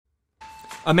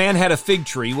A man had a fig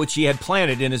tree which he had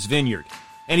planted in his vineyard,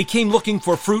 and he came looking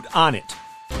for fruit on it.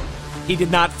 He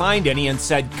did not find any and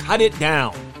said, "Cut it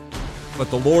down." But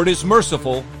the Lord is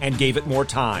merciful and gave it more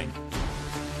time.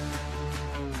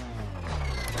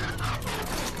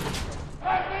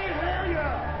 Let me hear you!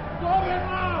 Blow it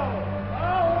loud!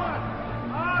 A1,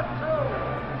 A2,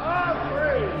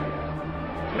 A3.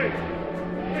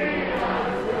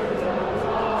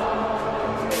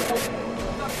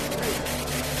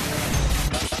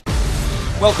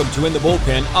 Welcome to In the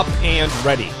Bullpen, Up and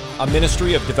Ready, a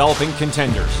ministry of developing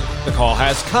contenders. The call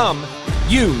has come.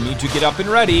 You need to get up and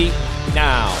ready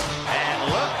now.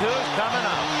 And look who's coming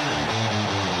up.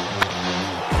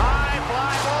 High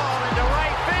fly ball into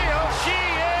right field. She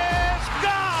is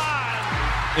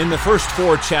gone. In the first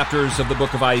 4 chapters of the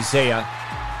book of Isaiah,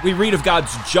 we read of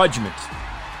God's judgment,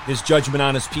 his judgment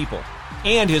on his people,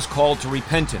 and his call to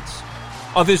repentance,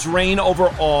 of his reign over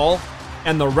all,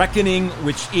 and the reckoning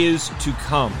which is to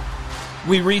come.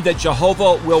 We read that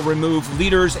Jehovah will remove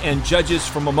leaders and judges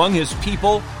from among his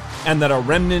people, and that a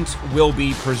remnant will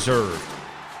be preserved.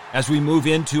 As we move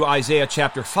into Isaiah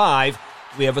chapter 5,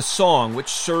 we have a song which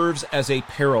serves as a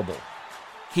parable.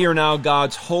 Hear now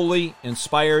God's holy,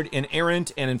 inspired,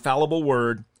 inerrant, and infallible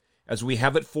word as we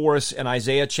have it for us in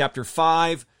Isaiah chapter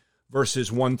 5,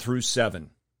 verses 1 through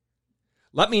 7.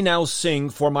 Let me now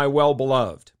sing for my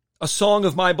well-beloved, a song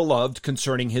of my beloved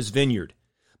concerning his vineyard.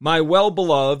 My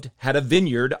well-beloved had a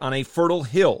vineyard on a fertile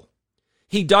hill.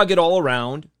 He dug it all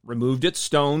around, removed its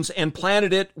stones, and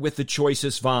planted it with the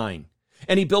choicest vine.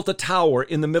 And he built a tower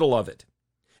in the middle of it,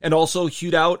 and also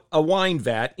hewed out a wine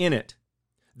vat in it.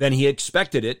 Then he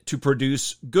expected it to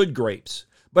produce good grapes,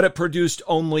 but it produced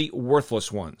only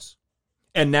worthless ones.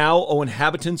 And now, O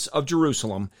inhabitants of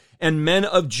Jerusalem, and men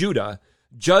of Judah,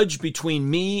 judge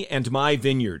between me and my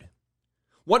vineyard.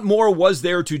 What more was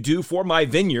there to do for my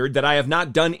vineyard that I have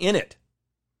not done in it?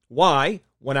 Why,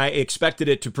 when I expected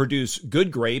it to produce good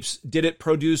grapes, did it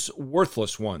produce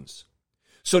worthless ones?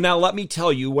 So now let me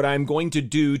tell you what I am going to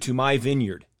do to my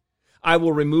vineyard. I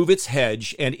will remove its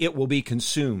hedge, and it will be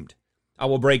consumed. I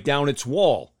will break down its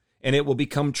wall, and it will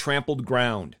become trampled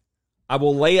ground. I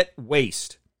will lay it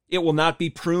waste. It will not be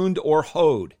pruned or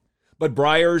hoed, but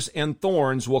briars and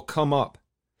thorns will come up.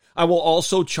 I will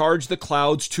also charge the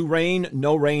clouds to rain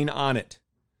no rain on it.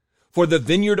 For the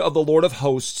vineyard of the Lord of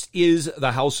hosts is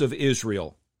the house of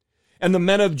Israel, and the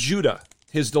men of Judah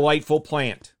his delightful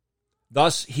plant.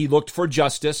 Thus he looked for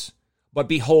justice, but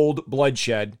behold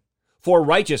bloodshed, for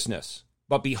righteousness,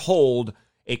 but behold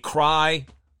a cry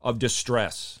of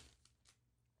distress.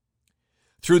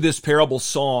 Through this parable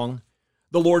song,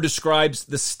 the Lord describes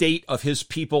the state of his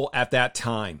people at that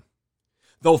time.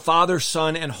 Though Father,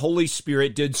 Son, and Holy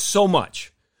Spirit did so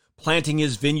much, planting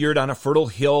his vineyard on a fertile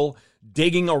hill,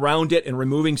 digging around it and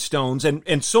removing stones,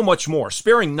 and so much more,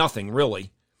 sparing nothing,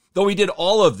 really. Though he did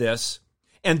all of this,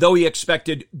 and though he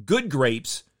expected good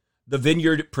grapes, the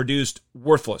vineyard produced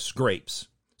worthless grapes.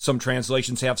 Some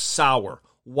translations have sour,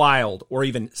 wild, or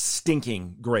even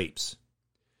stinking grapes.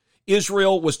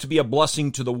 Israel was to be a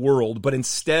blessing to the world, but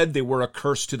instead they were a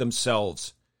curse to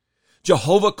themselves.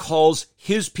 Jehovah calls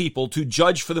his people to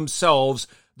judge for themselves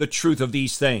the truth of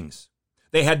these things.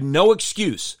 They had no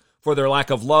excuse for their lack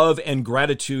of love and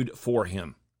gratitude for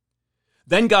him.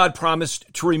 Then God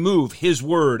promised to remove his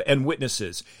word and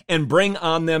witnesses and bring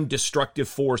on them destructive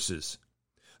forces.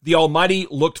 The Almighty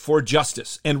looked for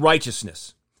justice and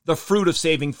righteousness, the fruit of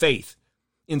saving faith.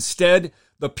 Instead,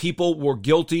 the people were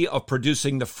guilty of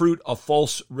producing the fruit of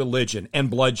false religion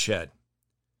and bloodshed.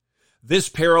 This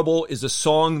parable is a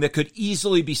song that could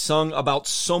easily be sung about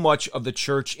so much of the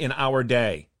church in our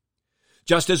day.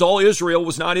 Just as all Israel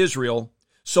was not Israel,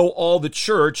 so all the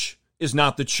church is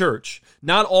not the church.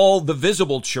 Not all the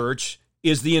visible church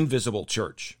is the invisible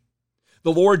church.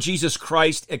 The Lord Jesus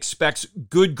Christ expects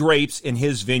good grapes in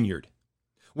his vineyard.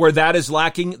 Where that is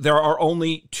lacking, there are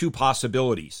only 2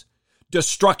 possibilities: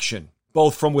 destruction,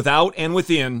 both from without and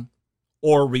within,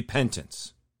 or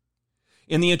repentance.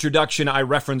 In the introduction, I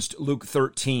referenced Luke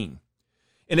 13,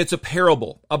 and it's a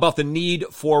parable about the need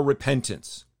for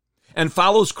repentance, and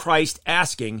follows Christ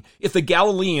asking if the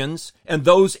Galileans and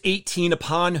those 18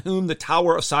 upon whom the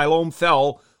Tower of Siloam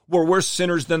fell were worse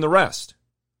sinners than the rest,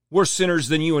 worse sinners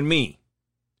than you and me.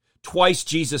 Twice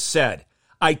Jesus said,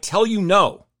 "I tell you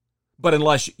no, but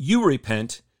unless you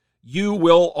repent, you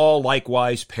will all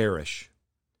likewise perish."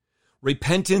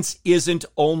 Repentance isn't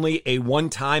only a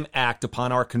one-time act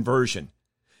upon our conversion,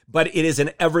 but it is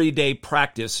an everyday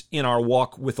practice in our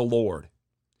walk with the Lord.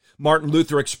 Martin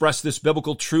Luther expressed this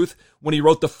biblical truth when he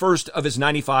wrote the first of his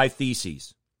 95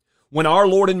 Theses. When our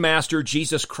Lord and Master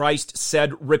Jesus Christ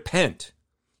said, "Repent,"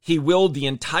 He willed the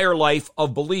entire life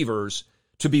of believers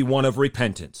to be one of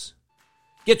repentance.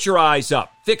 Get your eyes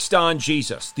up, fixed on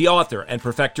Jesus, the author and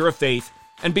perfecter of faith,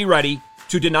 and be ready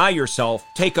to deny yourself,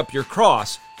 take up your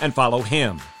cross, and follow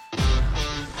him.